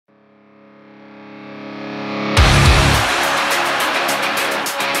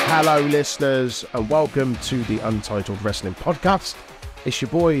Hello, listeners, and welcome to the Untitled Wrestling Podcast. It's your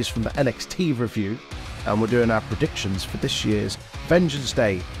boys from the NXT review, and we're doing our predictions for this year's Vengeance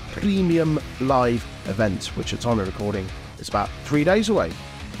Day Premium Live event, which at time of recording is about 3 days away.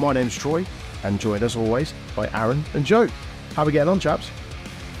 My name's Troy, and joined as always by Aaron and Joe. How are we getting on, chaps?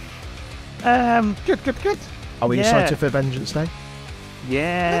 Good. Are we excited for Vengeance Day?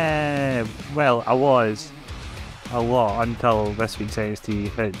 Yeah. Well, I was a lot until this week's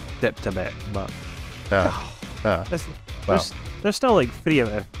NXT it dipped a bit, but there's still like 3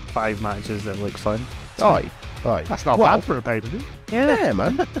 out of 5 matches that look fun. Aye. That's not bad for a pay-per-view. Yeah,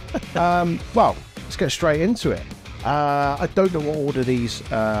 man. Well, let's get straight into it. I don't know what order these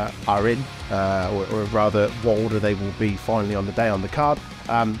are in, or rather what order they will be finally on the day on the card.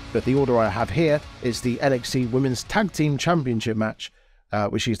 But the order I have here is the NXT Women's Tag Team Championship match,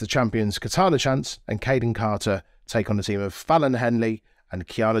 which is the champions Katana Chance and Kaden Carter take on the team of Fallon Henley and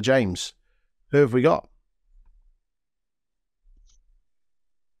Kiana James. Who have we got?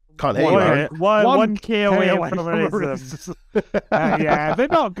 Can't hear you, Aaron. One K away from yeah, they're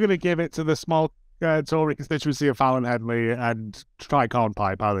not going to give it to the small Tory constituency of Fallon Henley and Tricon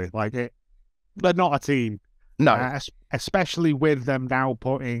Pipe, are they? Like, they're not a team. No. Especially with them now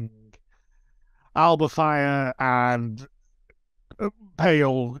putting Alba Fire and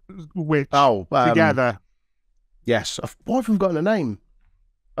Pale Witch together. Yes. Why have we forgotten a name?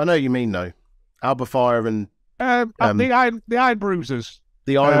 I know you mean, though. Alba Fire and... the Iron Bruisers.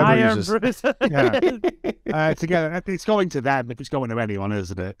 The Iron Bruisers. Yeah. Together. It's going to them if it's going to anyone,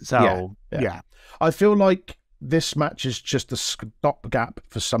 isn't it? So, yeah. I feel like this match is just a stopgap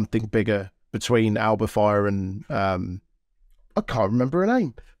for something bigger between Alba Fire and... I can't remember her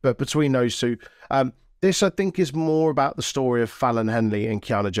name, but between those two... This, I think, is more about the story of Fallon Henley and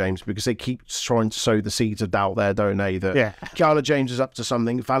Kiana James, because they keep trying to sow the seeds of doubt there, don't they? That Kiana James is up to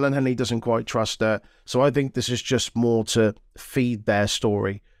something. Fallon Henley doesn't quite trust her. So I think this is just more to feed their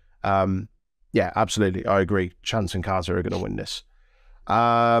story. Yeah, absolutely. I agree. Chance and Carter are going to win this.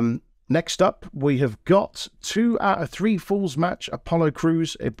 Next up, we have got 2 out of 3 Falls match, Apollo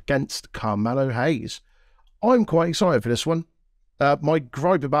Crews against Carmelo Hayes. I'm quite excited for this one. My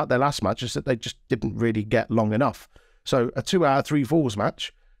gripe about their last match is that they just didn't really get long enough. So a 2 out of 3 Falls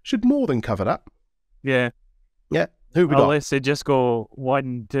match should more than cover that. Yeah. Yeah. Who we got? Unless they just go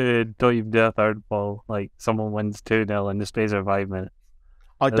 1-2, don't even do a third fall. Like someone wins 2-0 in the space of 5 minutes.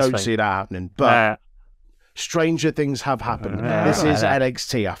 I don't see that happening, but stranger things have happened. This is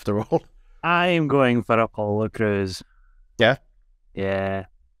NXT after all. I'm going for Apollo Crews. Yeah? Yeah.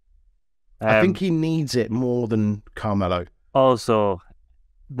 I think he needs it more than Carmelo. Also,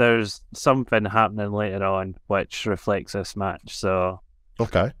 there's something happening later on which reflects this match. So,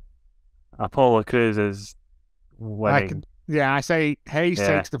 okay, Apollo Crews is winning. I say Hayes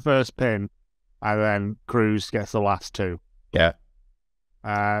takes the first pin, and then Crews gets the last 2. Yeah,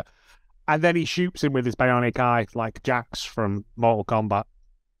 and then he shoots him with his bionic eye, like Jax from Mortal Kombat.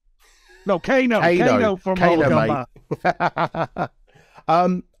 No, Kano from Mortal Kombat.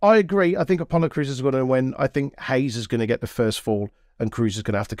 I agree. I think Apollo Crews is going to win. I think Hayes is going to get the first fall, and Crews is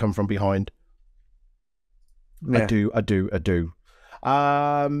going to have to come from behind. Yeah. I do.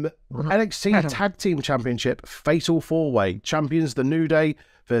 NXT Tag Team Championship Fatal 4-Way. Champions The New Day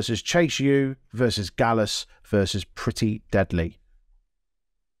versus Chase U versus Gallus versus Pretty Deadly.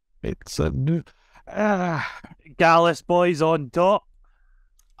 It's a new... Gallus boys on top.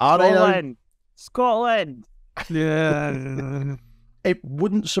 Are they? Scotland. Yeah. It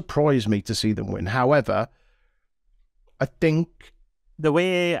wouldn't surprise me to see them win. However, I think... The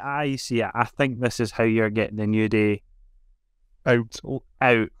way I see it, I think this is how you're getting the New Day out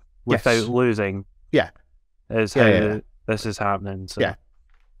without losing. Yeah. Is how this is happening. So yeah.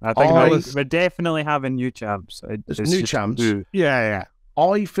 I think we're definitely having new champs. New champs? Yeah.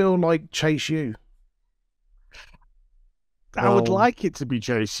 I feel like Chase U. I would like it to be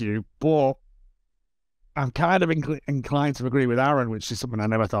Chase U, but... I'm kind of inclined to agree with Aaron, which is something I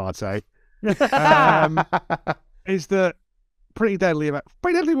never thought I'd say. Is that Pretty Deadly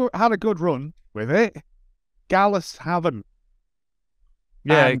had a good run with it. Gallus haven't.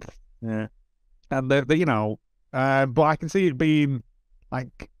 Yeah. And but I can see it being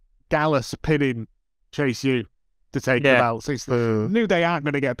like Gallus pinning Chase U to take the belts. New Day aren't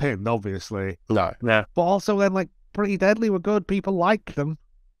going to get pinned, obviously. No. But also then, like, Pretty Deadly were good. People like them.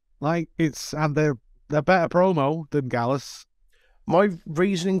 Like, and they're better promo than Gallus. My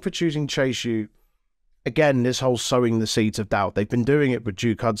reasoning for choosing Chase U, again, this whole sowing the seeds of doubt. They've been doing it with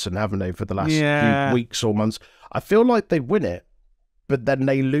Duke Hudson, haven't they, for the last few weeks or months. I feel like they win it, but then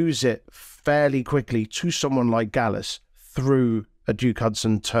they lose it fairly quickly to someone like Gallus through a Duke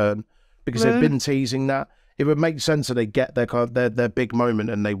Hudson turn because they've been teasing that. It would make sense that they get their big moment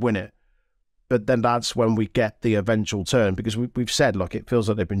and they win it. But then that's when we get the eventual turn, because we've said, look, it feels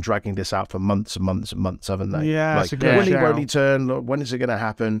like they've been dragging this out for months and months and months, haven't they? Yeah, like, won't he turn? Look, when is it going to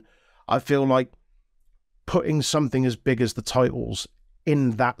happen? I feel like putting something as big as the titles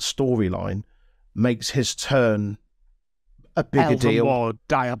in that storyline makes his turn a bigger deal. More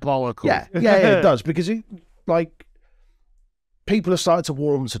diabolical. Yeah, it does, because people have started to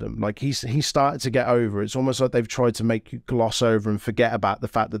warm to them. Like he's started to get over. It's almost like they've tried to make you gloss over and forget about the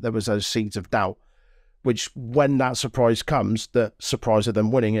fact that there was those seeds of doubt, which when that surprise comes, the surprise of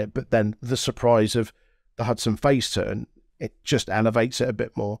them winning it, but then the surprise of the Hudson face turn, it just elevates it a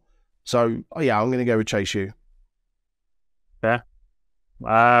bit more. So yeah, I'm going to go with Chase U. Yeah.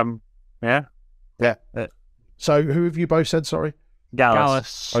 So who have you both said, sorry?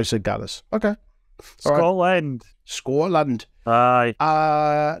 Gallus. I said Gallus. Okay. Scotland. Scotland.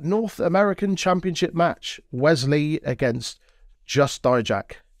 Aye. North American Championship match. Wesley against Just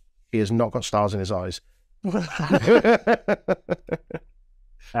Dijak. He has not got stars in his eyes. When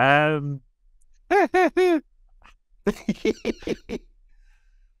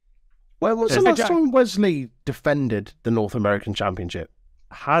was the last time Wesley defended the North American Championship?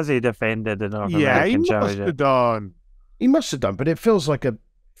 Has he defended the North American Championship? Yeah, he must have done. He must have done, but it feels like a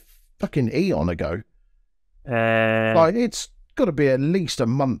fucking eon ago. Like, it's got to be at least a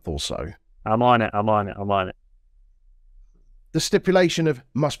month or so. I'm on it. The stipulation of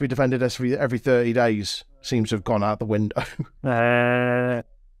must be defended every 30 days seems to have gone out the window.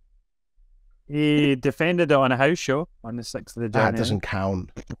 He defended it on a house show on the 6th of the January. That doesn't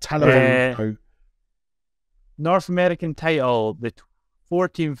count. Television. North American title, the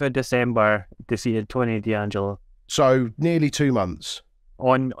 14th of December, defeated Tony D'Angelo. So, nearly 2 months.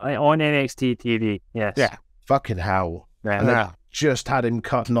 On NXT TV, yes. Yeah. Fucking hell. Yeah. And they've just had him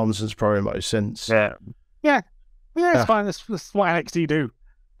cut nonsense promos since. Yeah, it's fine. That's what NXT do.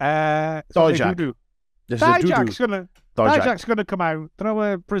 Dijak. Dijak's gonna come out,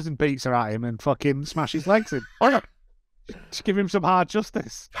 throw a prison pizza at him, and fucking smash his legs in. Just give him some hard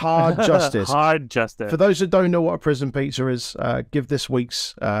justice. Hard justice. Hard justice. For those that don't know what a prison pizza is, give this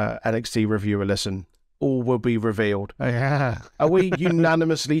week's NXT review a listen. All will be revealed. Yeah. Are we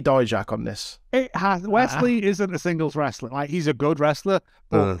unanimously Dijak on this? It has. Wesley isn't a singles wrestler. Like, he's a good wrestler,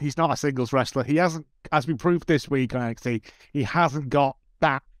 but he's not a singles wrestler. He hasn't, as we proved this week on NXT, he hasn't got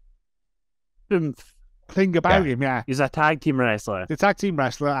that thing about him. Yeah. He's a tag team wrestler. The tag team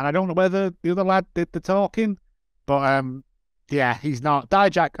wrestler, and I don't know whether the other lad did the talking, but yeah, he's not.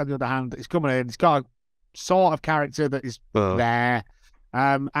 Dijak, on the other hand, is coming in. He's got a sort of character that is there,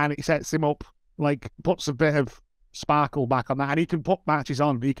 and it sets him up. Like, puts a bit of sparkle back on that, and he can put matches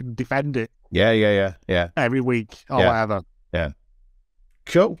on. He can defend it. Yeah. Every week or whatever. Yeah.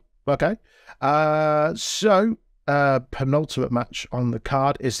 Cool. Okay. So penultimate match on the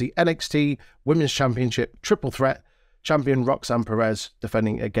card is the NXT Women's Championship Triple Threat. Champion Roxanne Perez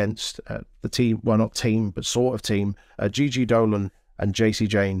defending against the team, well, not team, but sort of team, Gigi Dolan and JC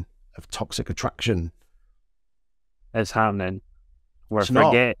Jane of Toxic Attraction. It's happening. We're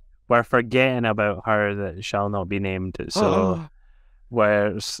forgetting about her that shall not be named. So,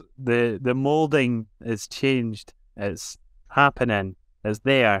 whereas the molding is changed, it's happening, it's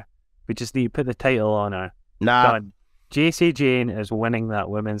there. We just need to put the title on her. Nah. Done. JC Jane is winning that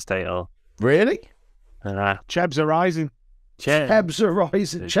women's title. Really? Chebs are rising. Chebs are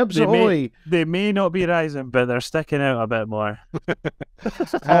rising. Chebs ahoy. They may not be rising, but they're sticking out a bit more.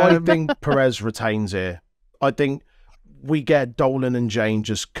 I think Perez retains here. I think we get Dolan and Jane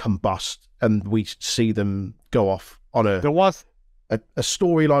just combust, and we see them go off on a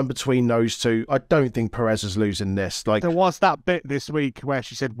storyline between those two. I don't think Perez is losing this. Like, there was that bit this week where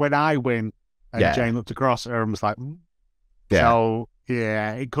she said, "When I win," and Jane looked across at her and was like, So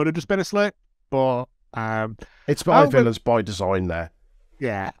yeah, it could have just been a slip, but I feel it's by design there.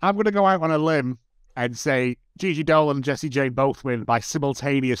 Yeah, I'm going to go out on a limb and say Gigi Dolan and Jessie Jane both win by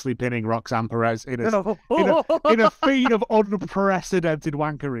simultaneously pinning Roxanne Perez in a feat of unprecedented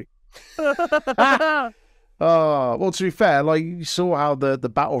wankery. Well, to be fair, like, you saw how the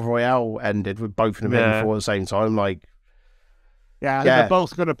Battle Royale ended with both of them in for at the same time. Like, they're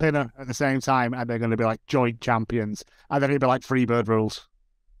both going to pin her at the same time, and they're going to be like joint champions, and then it'll be like Freebird rules.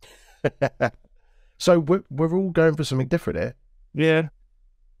 So we're all going for something different here. Yeah.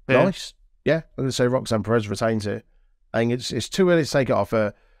 Nice. Yeah, I'm going to say Roxanne Perez retains it. I think it's too early to take it off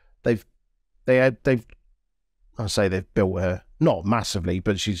her. They've built her, not massively,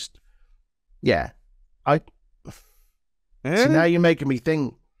 but she's, See, now you're making me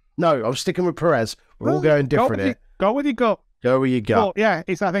think. No, I'm sticking with Perez. We're all going different here. Go with your gut. Go where you go. But yeah,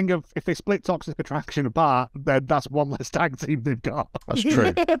 it's that thing of if they split Toxic Attraction apart, then that's one less tag team they've got. That's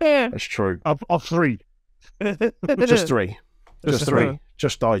true. That's true. Of three. Just three. Just three.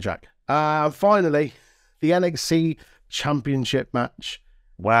 Just Dijak. Finally, the NXT Championship match.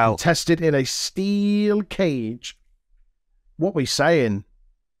 Wow. Tested in a steel cage. What we saying?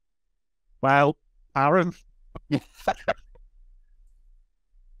 Well, Aaron. The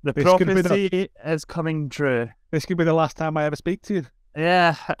prophecy is coming true. This could be the last time I ever speak to you.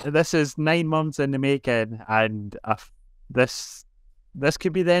 Yeah, this is 9 months in the making, and this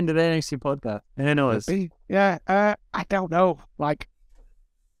could be the end of the NXT podcast. Who knows? Yeah, I don't know. Like,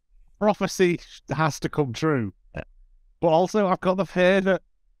 prophecy has to come true. But also, I've got the fear that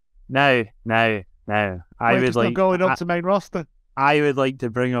No. I would like going up to main roster. I would like to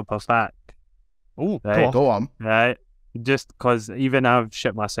bring up a fact. Oh, right? Go on. Right, just because even I've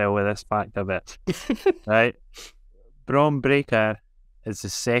shit myself with this fact a bit. Right, Bron Breakker is the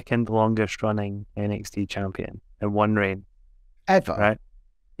second longest running NXT champion in one reign. Ever? Right.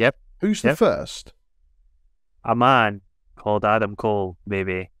 Yep. Who's the first? A man called Adam Cole,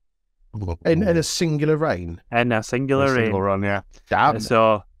 baby. In a singular reign? In a singular reign. Run, yeah. Damn.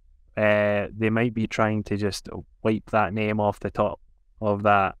 So they might be trying to just wipe that name off the top of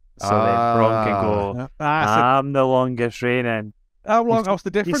that so that Bron can go, I'm the longest reigning. How long? What's the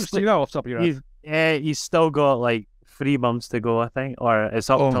difference? Do you know off the top of your head? He's still got like 3 months to go, I think, or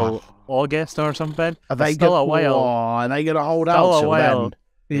it's up till August or something. Are they still a while? Are they going to hold Still out a till while.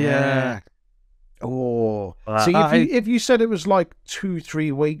 then? Yeah. Oh. Well, See, if you said it was like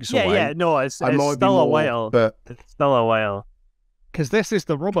 2-3 weeks away, yeah, no, it's I might still be a more, while. but It's still a while. Because this is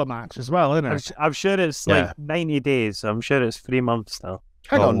the rubber match as well, isn't it? I'm sure it's like 90 days, so I'm sure it's 3 months still.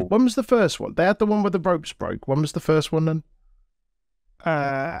 hang on, when was the first one? They had the one where the ropes broke. When was the first one then?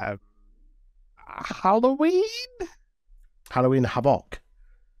 Halloween, Havoc.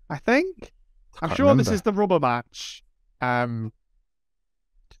 I think. I'm can't sure remember. this is the rubber match. But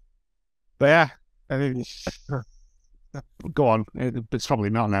yeah, I think go on. It's probably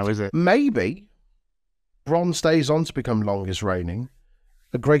not now, is it? Maybe Bron stays on to become longest reigning,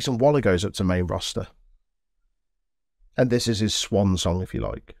 and Grayson Waller goes up to main roster. And this is his swan song, if you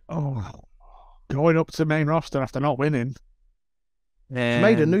like. Oh, going up to main roster after not winning. He's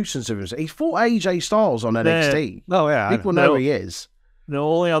made a nuisance of himself. He fought AJ Styles on NXT. Oh yeah, People know who he is. The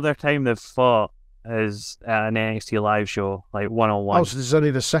only other time they've fought is at an NXT live show, like one-on-one. Oh, so this is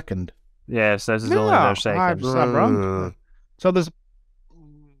only the second. Yes, this is only their second. I'm wrong. So there's...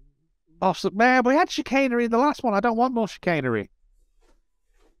 Oh, so, man, we had chicanery in the last one. I don't want more chicanery.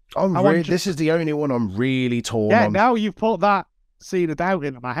 This is the only one I'm really torn Yeah, on. now you've put that seed of doubt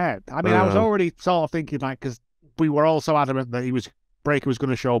into my head. I mean, I was already sort of thinking, like, because we were all so adamant that Breakker was going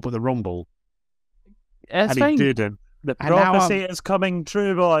to show up at the Rumble. It's and fine. he didn't. The And now prophecy is coming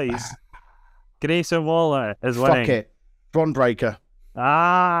true, boys. Grayson Waller is winning. Fuck it. Bron Breakker.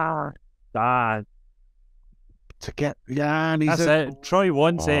 Ah. To get... Yeah, and he's... That's it. Troy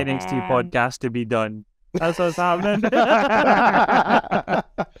wants the NXT podcast to be done. That's what's happening. Get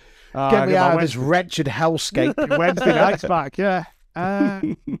me out of this wretched hellscape. Wednesday night's back, yeah.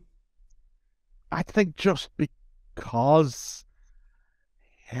 I think just because...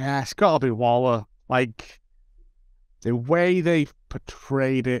 Yeah, it's got to be Waller. Like, the way they've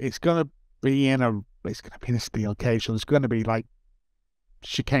portrayed it, it's going to be in a steel cage, so there's going to be, like,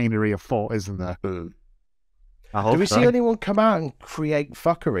 chicanery afoot, isn't there? Do we see anyone come out and create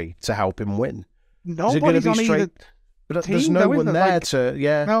fuckery to help him win? Nobody's on either But team, there's no one isn't there like, to...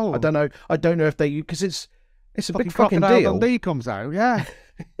 Yeah, no. I don't know if they... Because it's a big fucking Crocodile deal. Dundee comes out, yeah.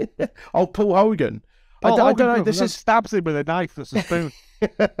 Oh, Paul Hogan. I don't know. This is... stabs him with a knife that's a spoon.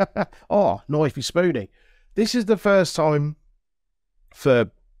 Oh, knifey spoony. This is the first time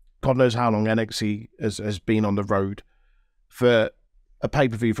for God knows how long NXT has been on the road for a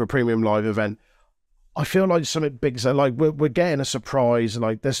pay-per-view, for a premium live event. I feel like something big, so like we're getting a surprise,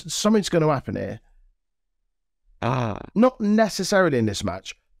 like there's something's going to happen here. Not necessarily in this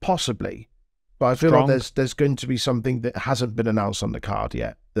match, possibly, but I feel like there's going to be something that hasn't been announced on the card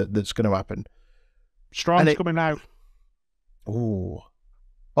yet that's going to happen. Strong's coming out. Oh,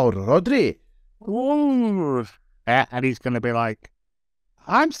 Rodri. Ooh. And he's going to be like,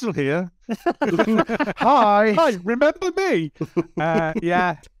 I'm still here. Hi. Hi, remember me?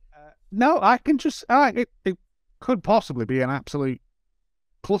 Yeah. No, I can just... it could possibly be an absolute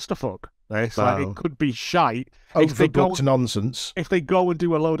clusterfuck. This. Wow. Like, it could be shite. Overbooked nonsense. If they go and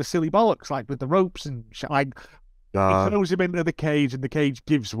do a load of silly bollocks, like with the ropes and shit, like, he throws him into the cage and the cage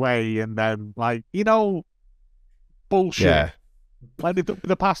gives way, and then, like, bullshit. Yeah. Like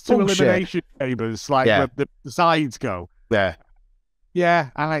the past two elimination chambers, like where the sides go. Yeah. Yeah,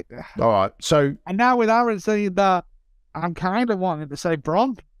 and All right. So and now with Aaron saying that, I'm kind of wanting to say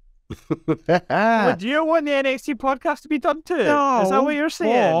Bron. Would you want the NXT podcast to be done too? No, is that what you're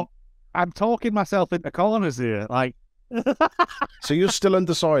saying? I'm talking myself into corners here. Like, so you're still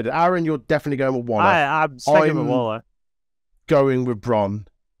undecided. Aaron, you're definitely going with Waller. I'm sticking with Waller. Going with Bron.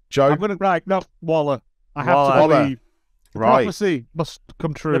 Joe? I'm going to no, Waller. I have Waller. to believe. The Right. prophecy must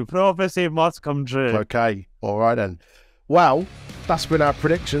come true. The prophecy must come true. Okay. All right then. Well, that's been our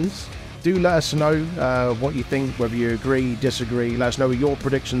predictions. Do let us know what you think, whether you agree, disagree. Let us know what your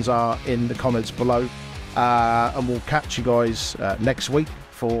predictions are in the comments below. And we'll catch you guys next week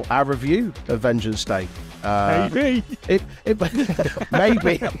for our review of Vengeance Day. Maybe.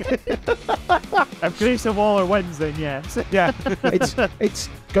 Maybe. If Grayson Waller wins, then yes. Yeah. It's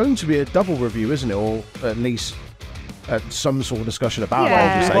going to be a double review, isn't it? Or at least some sort of discussion about it.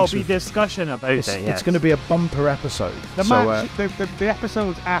 Yeah, there'll be discussion about it. It's going to be a bumper episode. The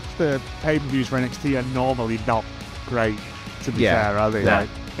episodes after pay-per-views for NXT are normally not great, to be fair, are they? Yeah. Like,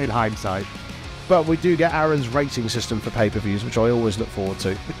 in hindsight. But we do get Aaron's rating system for pay-per-views, which I always look forward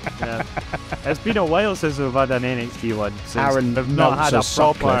to. Yeah. It's been a while since we've had an NXT one. Aaron, we've not had a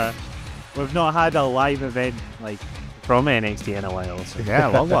Sutcliffe. we've not had a live event like from NXT in a while. So. Yeah,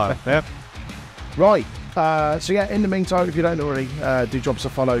 a long while. Yeah. Right. So yeah, in the meantime, if you don't already, do drop us a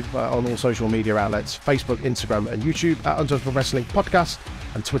follow on all social media outlets: Facebook, Instagram, and YouTube at Untitled Wrestling Podcast,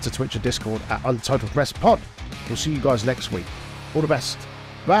 and Twitter, Twitch, and Discord at Untitled Rest Pod. We'll see you guys next week. All the best.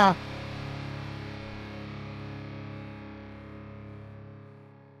 Bye.